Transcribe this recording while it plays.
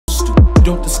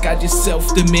Don't disguise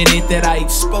yourself the minute that I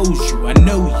expose you. I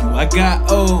know you, I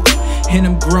got old, and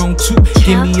I'm grown too.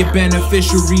 Give me a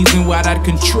beneficial reason why I'd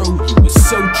control you. It's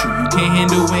so true, you can't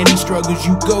handle any struggles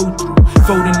you go through.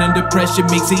 Folding under pressure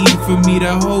makes it easy for me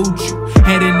to hold you.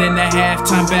 Heading in the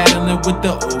halftime, battling with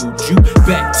the old you.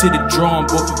 Back to the drawing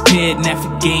board, prepared now for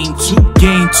game two.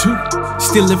 Game two,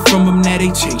 stealing from them, now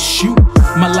they chase you.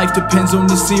 My life depends on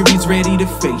the series, ready to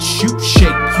face you. Shake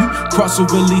you,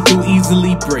 crossover lethal,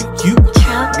 easily break you.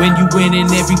 When you winning,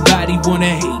 everybody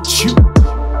wanna hate you.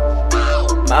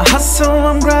 My hustle,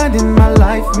 I'm grinding my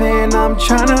life, man, I'm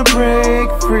tryna break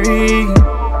free.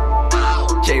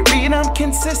 J-Reed, I'm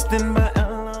consistent, but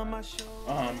on my show.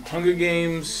 Hunger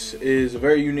Games is a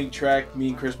very unique track me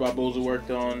and Chris Barboza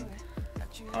worked on.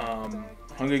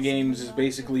 Hunger Games is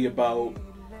basically about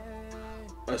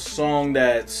a song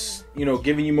that's, you know,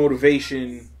 giving you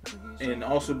motivation and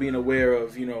also being aware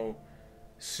of, you know,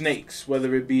 snakes,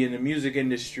 whether it be in the music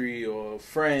industry or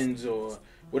friends or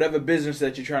whatever business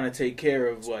that you're trying to take care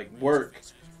of, like work.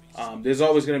 There's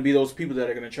always going to be those people that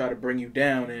are going to try to bring you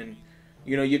down, and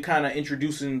you know, you're kind of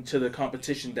introducing to the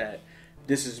competition that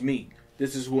this is me,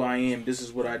 this is who I am, this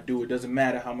is what I do. It doesn't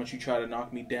matter how much you try to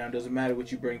knock me down, doesn't matter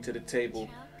what you bring to the table.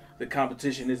 The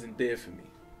competition isn't there for me.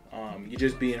 You're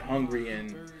just being hungry.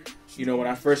 And you know, when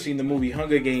I first seen the movie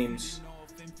Hunger Games,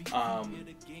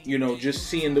 you know, just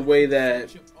seeing the way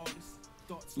that,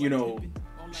 you know,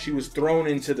 she was thrown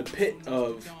into the pit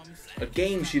of a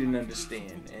game she didn't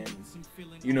understand, and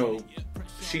you know,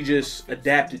 she just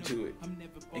adapted to it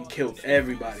and killed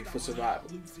everybody for survival.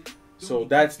 So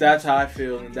that's how I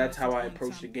feel, and that's how I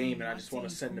approach the game. And I just want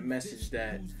to send the message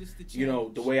that, you know,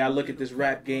 the way I look at this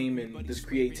rap game and this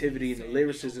creativity and the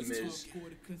lyricism is,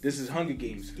 this is Hunger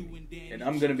Games for me, and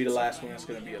I'm gonna be the last one that's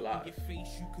gonna be alive.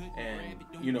 And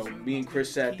you know, me and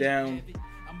Chris sat down,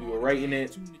 we were writing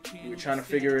it, we were trying to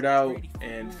figure it out.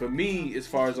 And for me, as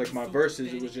far as like my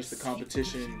verses, it was just a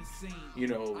competition, you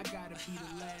know,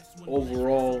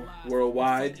 overall,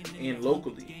 worldwide and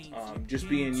locally. Just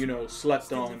being, you know,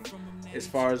 slept on as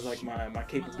far as like my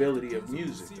capability of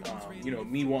music. You know,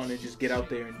 me wanting to just get out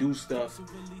there and do stuff,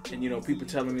 and you know, people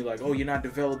telling me like, oh, you're not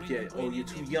developed yet, oh, you're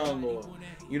too young, or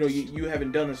you know, you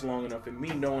haven't done this long enough. And me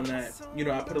knowing that, you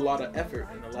know, I put a lot of effort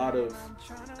and a lot of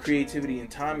creativity and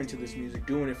time into this music,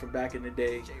 doing it from back in the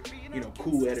day, you know,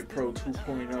 Cool Edit Pro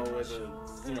 2.0 as a,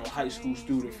 you know, high school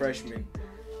student, freshman,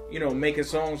 you know, making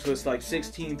songs for like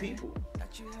 16 people.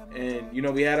 And you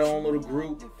know, we had our own little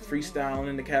group freestyling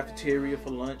in the cafeteria for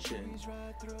lunch, and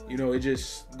you know, it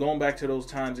just, going back to those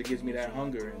times, it gives me that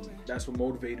hunger, and that's what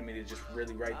motivated me to just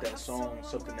really write that song,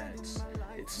 something that's,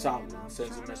 it's solid and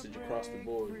sends a message across the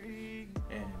board,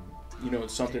 and you know,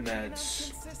 it's something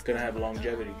that's gonna have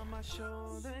longevity.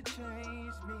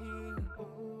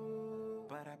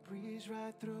 But I breeze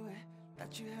right through it.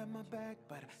 Thought you had my back,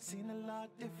 but I've seen a lot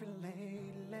different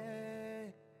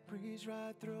lately. Breeze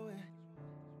right through it.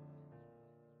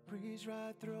 Breeze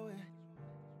right through it.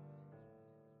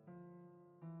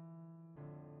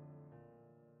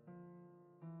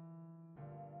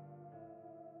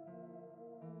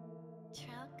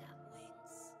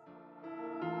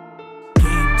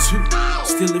 Game two,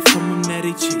 stealing from them, now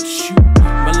they chase you.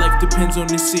 My life depends on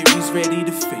this series, ready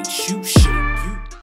to face you. Shit.